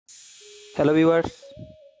Hello viewers,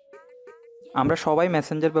 আমরা সবাই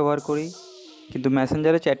Messenger ব্যবহার করি, কিন্তু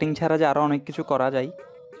মেসেঞ্জারে চ্যাটিং ছাড়া যে আরও অনেক কিছু করা যায়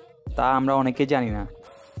তা আমরা অনেকেই জানি না।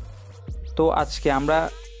 তো আজকে আমরা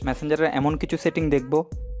মেসেঞ্জারের এমন কিছু সেটিং দেখব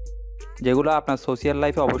যেগুলো আপনার সোশ্যাল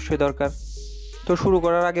লাইফে অবশ্যই দরকার। তো শুরু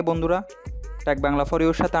করার আগে বন্ধুরা, টেক বাংলা ফর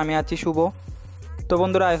ইউর সাথে আমি আছি শুভ। তো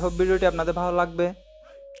বন্ধুরা, আই হোপ ভিডিওটি আপনাদের ভালো লাগবে।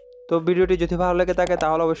 তো ভিডিওটি যদি ভালো লেগে থাকে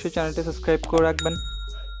তাহলে অবশ্যই চ্যানেলটি সাবস্ক্রাইব করে রাখবেন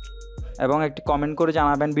এবং একটি কমেন্ট করে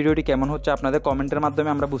জানাবেন ভিডিওটি কেমন হচ্ছে। আপনাদের কমেন্টের মাধ্যমে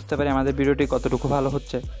আমরা বুঝতে পারি আমাদের ভিডিওটি কতটুকু ভালো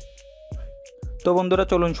হচ্ছে। তো বন্ধুরা,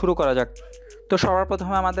 চলুন শুরু করা যাক। তো সবার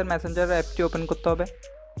প্রথমে আমাদের মেসেঞ্জার অ্যাপটি ওপেন করতে হবে।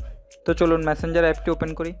 তো চলুন মেসেঞ্জার অ্যাপটি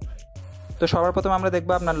ওপেন করি। তো সবার প্রথমে আমরা দেখব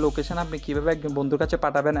আপনার লোকেশান আপনি কীভাবে একজন বন্ধুর কাছে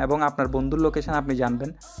পাঠাবেন এবং আপনার বন্ধুর লোকেশান আপনি জানবেন।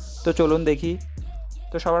 তো চলুন দেখি।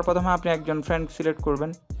 তো সবার প্রথমে আপনি একজন ফ্রেন্ড সিলেক্ট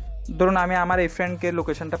করবেন। ধরুন আমি আমার এই ফ্রেন্ডকে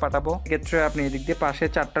লোকেশানটা পাঠাবো। এক্ষেত্রে আপনি এদিক দিয়ে পাশে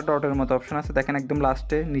 4টা ডটের মতো অপশন আছে, দেখেন একদম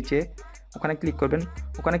লাস্টে নিচে, ওখানে ক্লিক করবেন।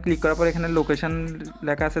 ওখানে ক্লিক করার পর এখানে লোকেশান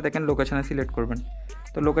লেখা আছে, দেখেন লোকেশানে সিলেক্ট করবেন।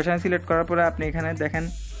 তো লোকেশানে সিলেক্ট করার পরে আপনি এখানে দেখেন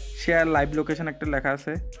শেয়ার লাইভ লোকেশান একটা লেখা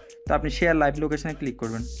আছে। তো আপনি শেয়ার লাইভ লোকেশানে ক্লিক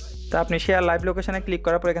করবেন। তো আপনি শেয়ার লাইভ লোকেশানে ক্লিক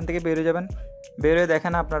করার পর এখান থেকে বেরিয়ে যাবেন। বেরিয়ে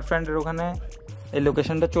দেখেন আপনার ফ্রেন্ডের ওখানে এই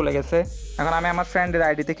লোকেশানটা চলে গেছে। এখন আমি আমার ফ্রেন্ডের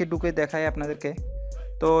আইডি থেকে ঢুকে দেখাই আপনাদেরকে।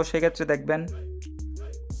 তো সেক্ষেত্রে দেখবেন,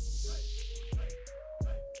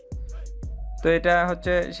 তো এটা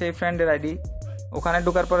হচ্ছে সেই ফ্রেন্ডের আইডি। ওখানে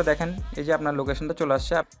ঢোকার পরে দেখেন এই যে আপনার লোকেশনটা চলে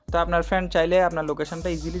আসছে। তো আপনার ফ্রেন্ড চাইলে আপনার লোকেশনটা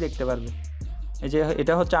ইজিলি দেখতে পারবে। এই যে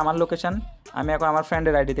এটা হচ্ছে আমার লোকেশন, আমি এখন আমার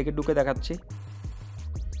ফ্রেন্ডের আইডি থেকে ঢুকে দেখাচ্ছি।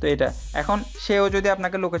 তো এটা এখন সেও যদি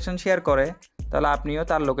আপনাকে লোকেশন শেয়ার করে তাহলে আপনিও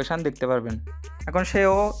তার লোকেশন দেখতে পারবেন। এখন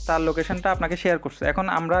সেও তার লোকেশনটা আপনাকে শেয়ার করছে। এখন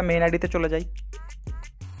আমরা মেইন আইডিতে চলে যাই।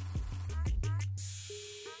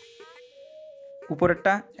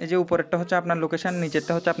 উপরেরটা, এই যে উপরেরটা হচ্ছে আপনার লোকেশন,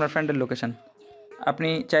 নিচেরটা হচ্ছে আপনার ফ্রেন্ডের লোকেশন। আপনি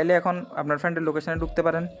চাইলে এখন আপনার ফ্রেন্ডের লোকেশানে ঢুকতে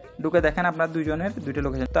পারেন। ঢুকে দেখেন আপনার দুইজনের দুইটা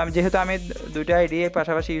লোকেশন। তো যেহেতু আমি দুইটা আইডি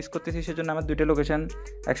পাশাপাশি ইউজ করতেছি, সেজন্য আমার দুইটা লোকেশন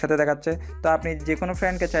একসাথে দেখাচ্ছে। তো আপনি যে কোনো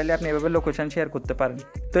ফ্রেন্ডকে চাইলে আপনি এভাবে লোকেশন শেয়ার করতে পারেন।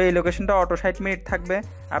 তো এই লোকেশনটা অটো 60 মিনিট থাকবে।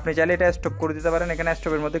 আপনি চাইলে এটা স্টপ করে দিতে পারেন। এখানে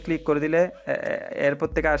স্টপের মধ্যে ক্লিক করে দিলে এরপর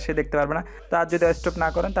থেকে আর সে দেখতে পারবে না। তো আর যদি স্টপ না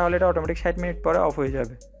করেন তাহলে এটা অটোমেটিক 60 মিনিট পরে অফ হয়ে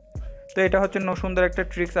যাবে। তো এটা হচ্ছে সুন্দর একটা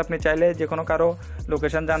ট্রিক্স। আপনি চাইলে যে কোনো কারো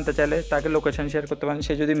লোকেশন জানতে চাইলে তাকে লোকেশন শেয়ার করতে পারেন।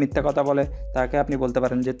 সে যদি মিথ্যা কথা বলে তাকে আপনি বলতে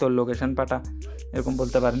পারেন যে তোর লোকেশন পাঠা, এরকম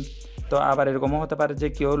বলতে পারেন। তো আবার এরকমও হতে পারে যে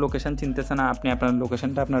কেউ লোকেশন চিনতেছে না, আপনি আপনার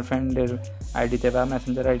লোকেশনটা আপনার ফ্রেন্ডের আইডিতে বা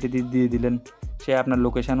মেসেঞ্জার আইডি দিয়ে দিলেন, সে আপনার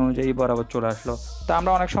লোকেশন অনুযায়ী বরাবর চলে আসলো। তো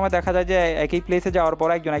আমরা অনেক সময় দেখা যায় যে একই প্লেসে যাওয়ার পর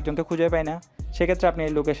একজনকে খুঁজে পাই না। সেক্ষেত্রে আপনি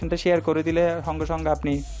এই লোকেশনটা শেয়ার করে দিলে সঙ্গে সঙ্গে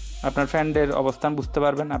আপনি আপনার ফ্রেন্ডের অবস্থান বুঝতে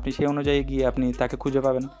পারবেন। আপনি সেই অনুযায়ী গিয়ে আপনি তাকে খুঁজে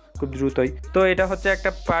পাবেন খুব দ্রুতই। তো এটা হচ্ছে একটা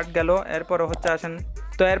পার্ট গেল। এরপরে হচ্ছে আসেন,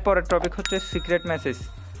 তো এরপরের টপিক হচ্ছে সিক্রেট মেসেজ।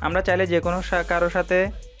 আমরা চাইলে যে কোনো কারোর সাথে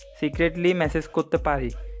সিক্রেটলি মেসেজ করতে পারি।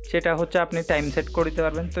 সেটা হচ্ছে আপনি টাইম সেট করে দিতে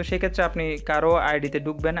পারবেন। তো সেক্ষেত্রে আপনি কারো আইডিতে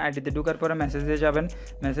ঢুকবেন, আইডিতে ঢুকার পরে মেসেজে যাবেন।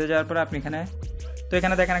 মেসেজ যাওয়ার পরে আপনি এখানে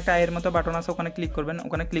দেখেন একটা আইয়ের মতো বাটন আছে, ওখানে ক্লিক করবেন।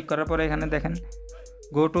 ওখানে ক্লিক করার পরে এখানে দেখেন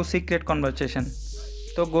গো টু সিক্রেট কনভারসেশন।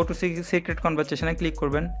 তো গো টু সিক্রেট কনভারসেশনে ক্লিক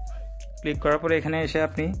করবেন। ক্লিক করার পরে এখানে এসে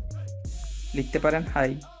আপনি লিখতে পারেন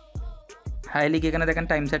হাই লিখে এখানে দেখেন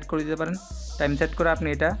টাইম সেট করে দিতে পারেন। টাইম সেট করে আপনি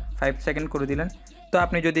এটা 5 সেকেন্ড করে দিলেন। তো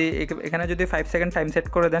আপনি যদি এখানে যদি 5 সেকেন্ড টাইম সেট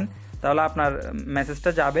করে দেন তাহলে আপনার মেসেজটা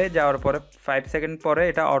যাওয়ার পরে 5 সেকেন্ড পরে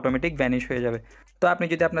এটা অটোমেটিক ভ্যানিশ হয়ে যাবে। তো আপনি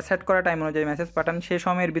যদি আপনার সেট করা টাইম অনুযায়ী মেসেজ পাঠান, সেই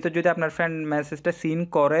সময়ের ভিতর যদি আপনার ফ্রেন্ড মেসেজটা সিন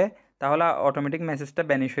করে তাহলে অটোমেটিক মেসেজটা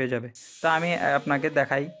ভ্যানিশ হয়ে যাবে। তো আমি আপনাকে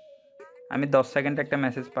দেখাই, আমি 10 সেকেন্ড একটা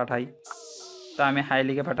মেসেজ পাঠাই। তো আমি হাই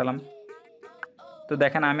লিখে পাঠালাম। তো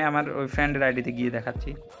দেখেন আমি আমার ওই ফ্রেন্ডের আইডিতে গিয়ে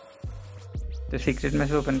দেখাচ্ছি। তো সিক্রেট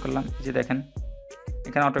মেসেজ ওপেন করলাম। এই যে দেখেন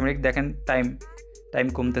এখানে অটোমেটিক দেখেন টাইম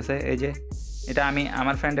কমতেছে। এই যে এটা আমি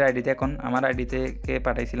আমার ফ্রেন্ডের আইডিতে, এখন আমার আইডি থেকে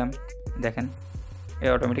পাঠাইছিলাম। দেখেন এই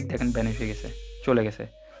অটোমেটিক দেখেন ভ্যানিশ হয়ে গেছে, চলে গেছে।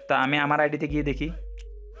 তো আমি আমার আইডিতে গিয়ে দেখি,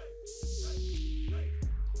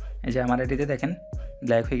 এই যে আমার আইডিতে দেখেন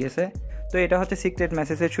ব্ল্যাক হয়ে গেছে। তো এটা হচ্ছে সিক্রেট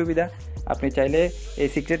মেসেজের সুবিধা। আপনি চাইলে এই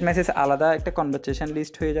সিক্রেট মেসেজ আলাদা একটা কনভারসেশন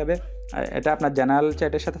লিস্ট হয়ে যাবে, এটা আপনার জেনারেল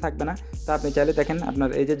চ্যাটের সাথে থাকবে না। তো আপনি চাইলে দেখেন আপনার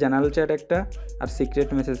এই যে জেনারেল চ্যাট একটা আর সিক্রেট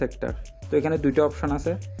মেসেজ একটা, তো এখানে দুইটা অপশন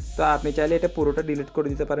আছে। তো আপনি চাইলে এটা পুরোটা ডিলিট করে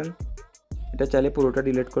দিতে পারেন।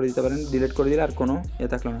 ডিলিট করে দিলে আর কোনো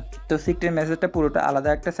থাকলো না। তো সিক্রেট মেসেজটা পুরোটা আলাদা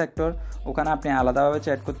একটা সেক্টর, ওখানে আপনি আলাদাভাবে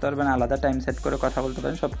চ্যাট করতে পারবেন, আলাদা টাইম সেট করে কথা বলতে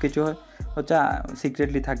পারেন। সব কিছু হচ্ছে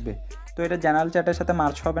সিক্রেটলি থাকবে। তো এটা জেনারেল চ্যাটের সাথে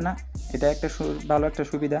মার্চ হবে না, এটা একটা ভালো একটা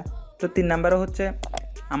সুবিধা। তো 3 নাম্বারে হচ্ছে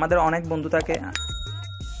আমাদের অনেক বন্ধু থাকে।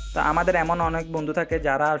 তো আমাদের এমন অনেক বন্ধু থাকে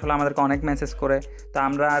যারা আসলে আমাদেরকে অনেক মেসেজ করে। তো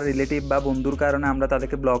আমরা রিলেটিভ বা বন্ধুর কারণে আমরা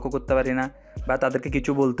তাদেরকে ব্লকও করতে পারি না বা তাদেরকে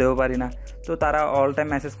কিছু বলতেও পারি না। তো তারা অল টাইম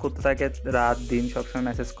মেসেজ করতে থাকে, রাত দিন সবসময়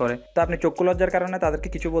মেসেজ করে। তো আপনি চক্ষু লজ্জার কারণে তাদেরকে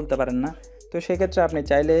কিছু বলতে পারেন না। তো সেক্ষেত্রে আপনি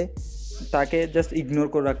চাইলে তাকে জাস্ট ইগনোর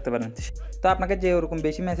করে রাখতে পারেন। তো আপনাকে যে ওরকম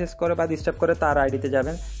বেশি মেসেজ করে বা ডিস্টার্ব করে তার আইডিতে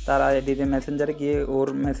যাবেন, তার আইডিতে মেসেঞ্জারে গিয়ে ওর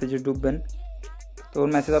মেসেজে ঢুকবেন। তো ওর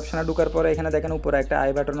মেসেজ অপশানে ঢোকার পরে এখানে দেখেন উপরে একটা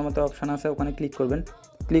আই বাটনের মতো অপশান আছে, ওখানে ক্লিক করবেন।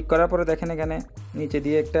 ক্লিক করার পরে দেখেন এখানে নিচে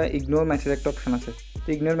দিয়ে একটা ইগনোর মেসেজ একটা অপশান আছে, তো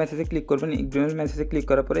ইগনোর মেসেজে ক্লিক করবেন। ইগনোর মেসেজে ক্লিক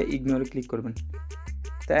করার পরে ইগনোরে ক্লিক করবেন।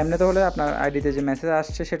 তো এমনিতে হলে আপনার আইডিতে যে মেসেজ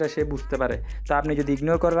আসছে সেটা সে বুঝতে পারে। তো আপনি যদি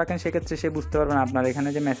ইগনোর করে রাখেন সেক্ষেত্রে সে বুঝতে পারবেন আপনার এখানে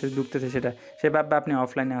যে মেসেজ ঢুকতেছে সেটা, সে ভাববে আপনি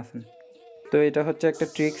অফলাইনে আছেন। তো এটা হচ্ছে একটা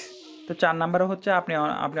ট্রিক্স। তো 4 নাম্বারে হচ্ছে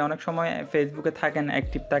আপনি অনেক সময় ফেসবুকে থাকেন,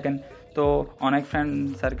 অ্যাক্টিভ থাকেন, তো অনেক ফ্রেন্ড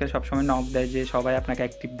সার্কেল সবসময় নক দেয় যে সবাই আপনাকে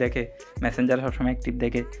অ্যাক্টিভ দেখে, মেসেঞ্জার সবসময় অ্যাক্টিভ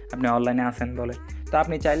দেখে, আপনি অনলাইনে আসেন বলে। তো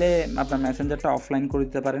আপনি চাইলে আপনার মেসেঞ্জারটা অফলাইন করে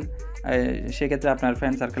দিতে পারেন, সেক্ষেত্রে আপনার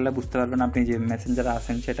ফ্রেন্ড সার্কেলটা বুঝতে পারবেন আপনি যে মেসেঞ্জারে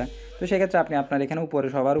আসেন সেটা। তো সেক্ষেত্রে আপনি আপনার এখানে উপরে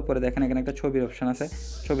সবার উপরে দেখেন এখানে একটা ছবির অপশান আছে,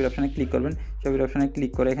 ছবির অপশানে ক্লিক করবেন। ছবির অপশানে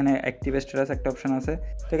ক্লিক করে এখানে অ্যাক্টিভ স্ট্যাটাস একটা অপশান আছে,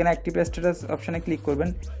 তো এখানে অ্যাক্টিভ স্ট্যাটাস অপশানে ক্লিক করবেন।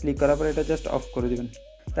 ক্লিক করার পরে এটা জাস্ট অফ করে দেবেন।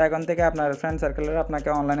 তো এখন থেকে আপনার ফ্রেন্ড সার্কেলের আপনাকে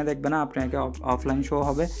অনলাইনে দেখবে না, আপনাকে অফলাইন শো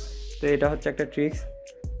হবে। তো এটা হচ্ছে একটা ট্রিক্স।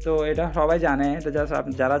 তো এটা সবাই জানে, এটা জাস্ট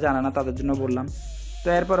যারা জানে না তাদের জন্য বললাম। তো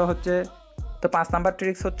এরপরে হচ্ছে, তো 5 নাম্বার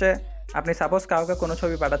ট্রিক্স হচ্ছে, আপনি সাপোজ কাউকে কোনো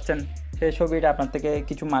ছবি পাঠাচ্ছেন, সেই ছবিটা আপনার থেকে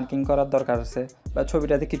কিছু মার্কিং করার দরকার আছে বা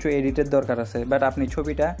ছবিটাতে কিছু এডিটের দরকার আছে, বাট আপনি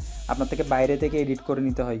ছবিটা আপনার থেকে বাইরে থেকে এডিট করে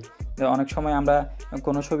নিতে হয়। অনেক সময় আমরা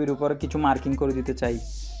কোনো ছবির উপর কিছু মার্কিং করে দিতে চাই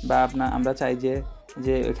বা আমরা চাই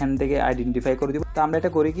যে এখান থেকে আইডেন্টিফাই করে দিব। তো আমরা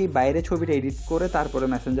এটা করি কি, বাইরে ছবিটা এডিট করে তারপরে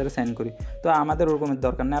মেসেঞ্জারে সেন্ড করি। তো আমাদের ওরকমের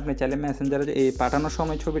দরকার নেই, আপনি চাইলে মেসেঞ্জারে এই পাঠানোর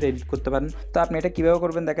সময় ছবিটা এডিট করতে পারেন। তো আপনি এটা কীভাবে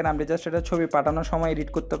করবেন দেখেন, আপনি জাস্ট এটা ছবি পাঠানোর সময় এডিট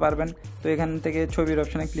করতে পারবেন। তো এখান থেকে ছবির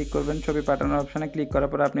অপশানে ক্লিক করবেন, ছবি পাঠানোর অপশানে ক্লিক করার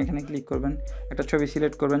পরে আপনি এখানে ক্লিক করবেন, একটা ছবি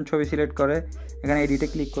সিলেক্ট করবেন, ছবি সিলেক্ট করে এখানে এডিটে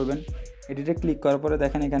ক্লিক করবেন। এডিটে ক্লিক করার পরে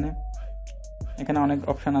দেখেন এখানে অনেক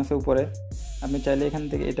অপশান আছে উপরে, আপনি চাইলে এখান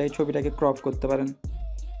থেকে এটাই ছবিটাকে ক্রপ করতে পারেন।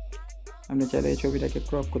 আপনি চাইলে এই ছবিটাকে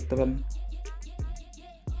ক্রপ করতে পারেন।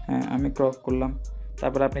 হ্যাঁ, আমি ক্রপ করলাম।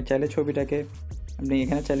 তারপর আপনি চাইলে ছবিটাকে আপনি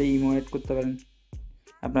এখানে চাইলে ইমো অ্যাড করতে পারেন,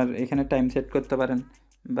 আপনার এখানে টাইম সেট করতে পারেন,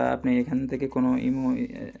 বা আপনি এখান থেকে কোনো ইমো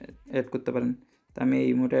অ্যাড করতে পারেন। তো আমি এই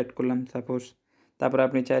ইমোটা অ্যাড করলাম সাপোজ। তারপর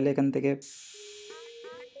আপনি চাইলে এখান থেকে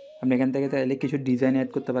চাইলে কিছু ডিজাইন অ্যাড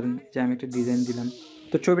করতে পারেন, যে আমি একটা ডিজাইন দিলাম।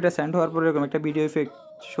 তো ছবিটা সেন্ড হওয়ার পরে এরকম একটা ভিডিও ইফেক্ট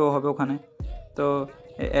শো হবে ওখানে। তো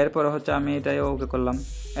এরপরে হচ্ছে আমি এটাই ওকে করলাম।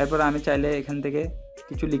 এরপরে আমি চাইলে এখান থেকে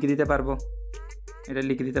কিছু লিখে দিতে পারবো, এটা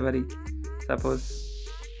লিখে দিতে পারি, সাপোজ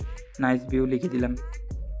নাইস ভিউ লিখে দিলাম।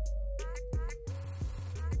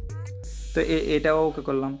 তো এটাও ওকে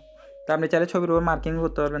করলাম। তো আপনি চাইলে ছবির উপর মার্কিং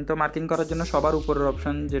করতে পারবেন। তো মার্কিং করার জন্য সবার উপরের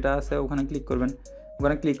অপশান যেটা আছে ওখানে ক্লিক করবেন।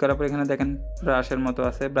 ওখানে ক্লিক করার পর এখানে দেখেন ব্রাশের মতো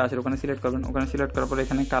আছে, ব্রাশের ওখানে সিলেক্ট করবেন। ওখানে সিলেক্ট করার পর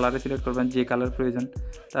এখানে কালারে সিলেক্ট করবেন, যে কালার প্রয়োজন।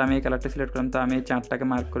 তো আমি এই কালারটা সিলেক্ট করলাম, তো আমি এই চাঁদটাকে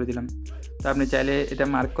মার্ক করে দিলাম। তো আপনি চাইলে এটা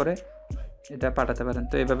মার্ক করে এটা পাঠাতে পারেন,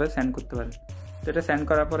 তো এভাবে সেন্ড করতে পারেন। তো এটা সেন্ড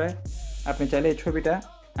করার পরে আপনি চাইলে এই ছবিটা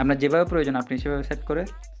আপনার যেভাবে প্রয়োজন আপনি সেভাবে সেট করে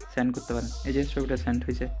সেন্ড করতে পারেন। এই যে ছবিটা সেন্ড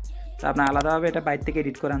হয়েছে। তো আপনার আলাদাভাবে এটা বাইরে থেকে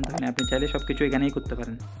এডিট করে আনতে হয় না, আপনি চাইলে সব কিছু এখানেই করতে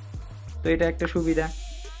পারেন। তো এটা একটা সুবিধা।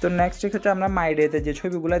 তো নেক্সট ঠিক হচ্ছে, আমরা মাই ডেতে যে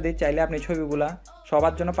ছবিগুলো দিই, চাইলে আপনি ছবিগুলো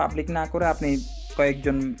সবার জন্য পাবলিক না করে আপনি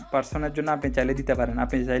কয়েকজন পার্সনের জন্য আপনি চাইলে দিতে পারেন।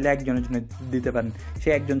 আপনি চাইলে একজনের জন্য দিতে পারেন, সে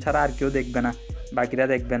একজন ছাড়া আর কেউ দেখবে না, বাকিরা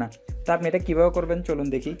দেখবে না। তো আপনি এটা কীভাবে করবেন চলুন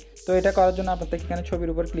দেখি। তো এটা করার জন্য আপনার থেকে এখানে ছবির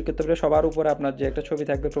উপর ক্লিক করতে পারে, সবার উপরে আপনার যে একটা ছবি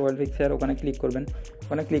থাকবে প্রোফাইল পিকচার, ওখানে ক্লিক করবেন।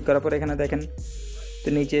 ওখানে ক্লিক করার পরে এখানে দেখেন, তো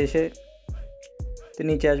নিচে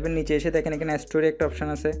আসবেন। নিচে এসে দেখেন এখানে স্টোরি একটা অপশান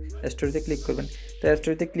আছে, স্টোরিতে ক্লিক করবেন। তো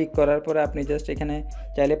স্টোরিতে ক্লিক করার পরে আপনি জাস্ট এখানে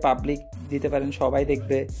চাইলে পাবলিক দিতে পারেন, সবাই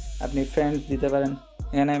দেখবে। আপনি ফ্রেন্ডস দিতে পারেন।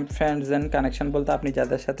 এখানে ফ্রেন্ডস অ্যান্ড কানেকশান বলতে আপনি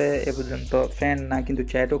যাদের সাথে এ পর্যন্ত ফ্রেন্ড না কিন্তু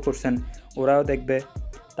চ্যাটও করছেন ওরাও দেখবে।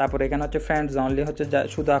 তারপরে এখানে হচ্ছে ফ্রেন্ডস অনলি, হচ্ছে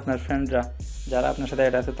শুধু আপনার ফ্রেন্ডরা যারা আপনার সাথে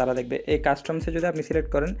অ্যাড আছে তারা দেখবে। এই কাস্টমসে যদি আপনি সিলেক্ট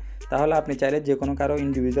করেন তাহলে আপনি চাইলে যে কোনো কারো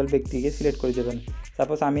ইন্ডিভিজুয়াল ব্যক্তিকে সিলেক্ট করে দেবেন।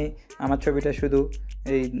 সাপোজ আমার ছবিটা শুধু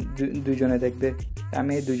এই দুইজনে দেখবে,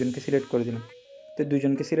 আমি এই দুইজনকে সিলেক্ট করে দিলাম। তো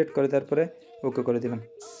দুইজনকে সিলেক্ট করে তারপরে ওকে করে দিলাম।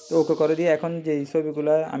 তো ওকে করে দিয়ে এখন যেই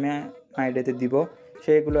ছবিগুলো আমি আইডিতে দিব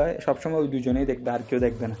সেইগুলো সবসময় ওই দুজনেই দেখবে, আর কেউ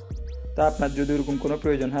দেখবে না। তো আপনার যদি ওরকম কোনো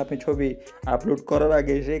প্রয়োজন হয় আপনি ছবি আপলোড করার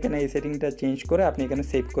আগে সেখানে এই সেটিংটা চেঞ্জ করে আপনি এখানে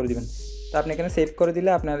সেভ করে দেবেন। তো আপনি এখানে সেভ করে দিলে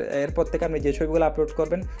আপনার এরপর থেকে আপনি যে ছবিগুলো আপলোড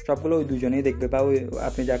করবেন সবগুলো ওই দুজনেই দেখবে, বা ওই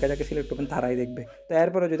আপনি যাকে সিলেক্ট করবেন তারাই দেখবে। তো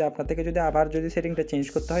এরপরে যদি আপনার থেকে আবার সেটিংটা চেঞ্জ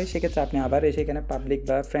করতে হয় সেক্ষেত্রে আপনি আবার এসে এখানে পাবলিক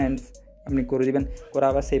বা ফ্রেন্ডস আপনি করে দিবেন, করে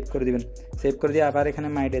আবার সেভ করে দিবেন। সেভ করে দিয়ে আবার এখানে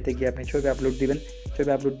মাই ডেতে গিয়ে আপনি ছবি আপলোড দিবেন। ছবি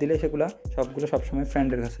আপলোড দিলে সবগুলো সবসময়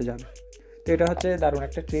ফ্রেন্ডের কাছে যাবে। তো এটা হচ্ছে দারুণ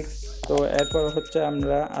একটা ট্রিক্স। তো এরপর হচ্ছে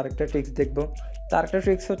আমরা আরেকটা ট্রিক্স দেখব। তো আরেকটা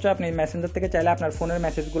ট্রিক্স হচ্ছে, আপনি মেসেঞ্জার থেকে চাইলে আপনার ফোনের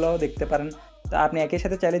মেসেজগুলোও দেখতে পারেন। তো আপনি একই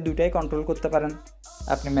সাথে চাইলে দুটাই কন্ট্রোল করতে পারেন,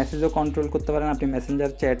 আপনি মেসেজও কন্ট্রোল করতে পারেন, আপনি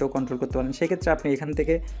মেসেঞ্জার চ্যাটও কন্ট্রোল করতে পারেন। সেক্ষেত্রে আপনি এখান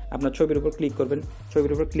থেকে আপনার ছবির উপর ক্লিক করবেন।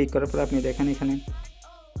 ছবির উপর ক্লিক করার পর আপনি দেখেন এখানে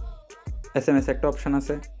SMS একটা অপশান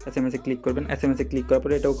আছে, SMS ক্লিক করবেন। SMS ক্লিক করার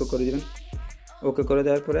পরে এটা ওকে করে দেবেন। ওকে করে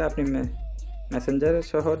দেওয়ার পরে আপনি মেসেঞ্জার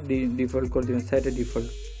সহ ডিফল্ট করে দেবেন, সাইটে ডিফল্ট।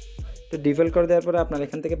 তো ডিফল্ট করে দেওয়ার পরে আপনার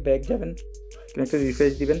এখান থেকে ব্যাক যাবেন, একটা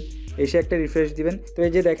রিফ্রেশ দিবেন, এসে একটা রিফ্রেশ দিবেন। তো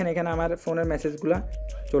এই যে দেখেন এখানে আমার ফোনের মেসেজগুলো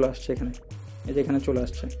চলে আসছে, এখানে এই যে এখানে চলে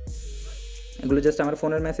আসছে, এগুলো জাস্ট আমার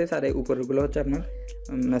ফোনের মেসেজ, আর এই উপরেরগুলো হচ্ছে আপনার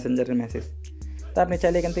মেসেঞ্জারের মেসেজ। তো আপনি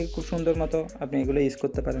চাইলে এখান থেকে খুব সুন্দর মতো আপনি এগুলো ইউজ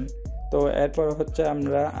করতে পারেন। তো এরপর হচ্ছে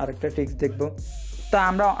আমরা আরেকটা ট্রিক্স দেখব। তো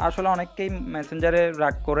আমরা আসলে অনেককেই মেসেঞ্জারে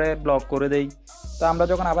রাগ করে ব্লক করে দেই। তো আমরা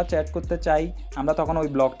যখন আবার চ্যাট করতে চাই আমরা তখন ওই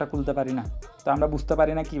ব্লকটা খুলতে পারি না। তো আমরা বুঝতে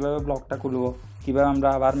পারি না কীভাবে ব্লকটা খুলবো, কীভাবে আমরা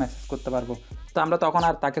আবার মেসেজ করতে পারবো। তো আমরা তখন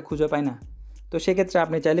আর তাকে খুঁজে পাই না। তো সেক্ষেত্রে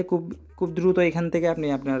আপনি চাইলে খুব দ্রুত এখান থেকে আপনি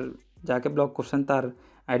আপনার যাকে ব্লক করছেন তার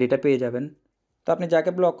আইডিটা পেয়ে যাবেন। তো আপনি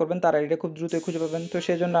যাকে ব্লক করবেন তার আইডিটা খুব দ্রুতই খুঁজে পাবেন। তো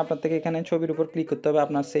সেই জন্য আপনার থেকে এখানে ছবির উপর ক্লিক করতে হবে।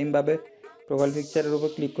 আপনার সেমভাবে প্রোফাইল পিকচারের উপর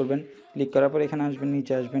ক্লিক করবেন। ক্লিক করার পর এখানে আসবেন,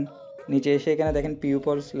 নিচে আসবেন, নিচে এসে এখানে দেখেন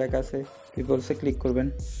পিপলস লেখা আছে, পিপলসে ক্লিক করবেন।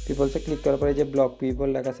 পিপলসে ক্লিক করার পরে যে ব্লক পিপল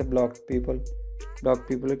লেখা আছে, ব্লক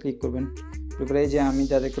পিপলে ক্লিক করবেন। তারপরে এই যে আমি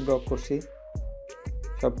যাদেরকে ব্লক করছি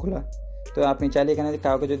সবগুলা, তো আপনি চাইলে এখানে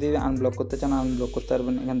কাউকে যদি আনব্লক করতে চান আনব্লক করতে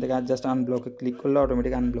পারবেন। এখান থেকে জাস্ট আনব্লকে ক্লিক করলে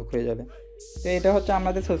অটোমেটিক আনব্লক হয়ে যাবে। তো এটা হচ্ছে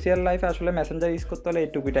আমাদের সোশ্যাল লাইফে আসলে মেসেঞ্জার ইউজ করতে হলে এই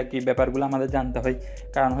টুকিটাকি ব্যাপারগুলো আমাদের জানতে হয়।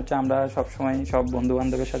 কারণ হচ্ছে আমরা সবসময় সব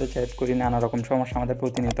বন্ধুবান্ধবের সাথে চ্যাট করি, নানা রকম সমস্যা আমাদের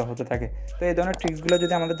প্রতিনিয়ত হতে থাকে। তো এই ধরনের ট্রিক্সগুলো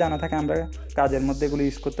যদি আমাদের জানা থাকে আমরা কাজের মধ্যে এগুলো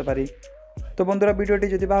ইউজ করতে পারি। তো বন্ধুরা, ভিডিওটি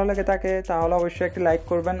যদি ভালো লাগে থাকে তাহলে অবশ্যই একটি লাইক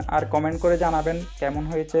করবেন আর কমেন্ট করে জানাবেন কেমন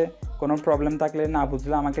হয়েছে। কোনো প্রবলেম থাকলে না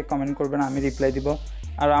বুঝলে আমাকে কমেন্ট করবেন, আমি রিপ্লাই দিব।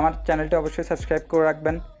 আর আমার চ্যানেলটি অবশ্যই সাবস্ক্রাইব করে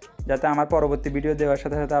রাখবেন যাতে আমার পরবর্তী ভিডিও দেওয়ার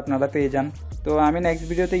সাথে সাথে আপনারা পেয়ে যান। তো আমি নেক্সট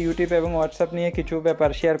ভিডিওতে ইউটিউব এবং হোয়াটসঅ্যাপ নিয়ে কিছু ব্যাপার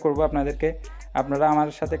শেয়ার করব আপনাদেরকে। আপনারা আমার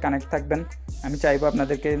সাথে কানেক্ট থাকবেন। আমি চাইবো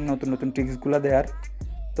আপনাদেরকে নতুন নতুন ট্রিক্সগুলো দেওয়ার।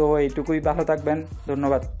 তো এইটুকুই, ভালো থাকবেন,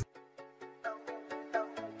 ধন্যবাদ।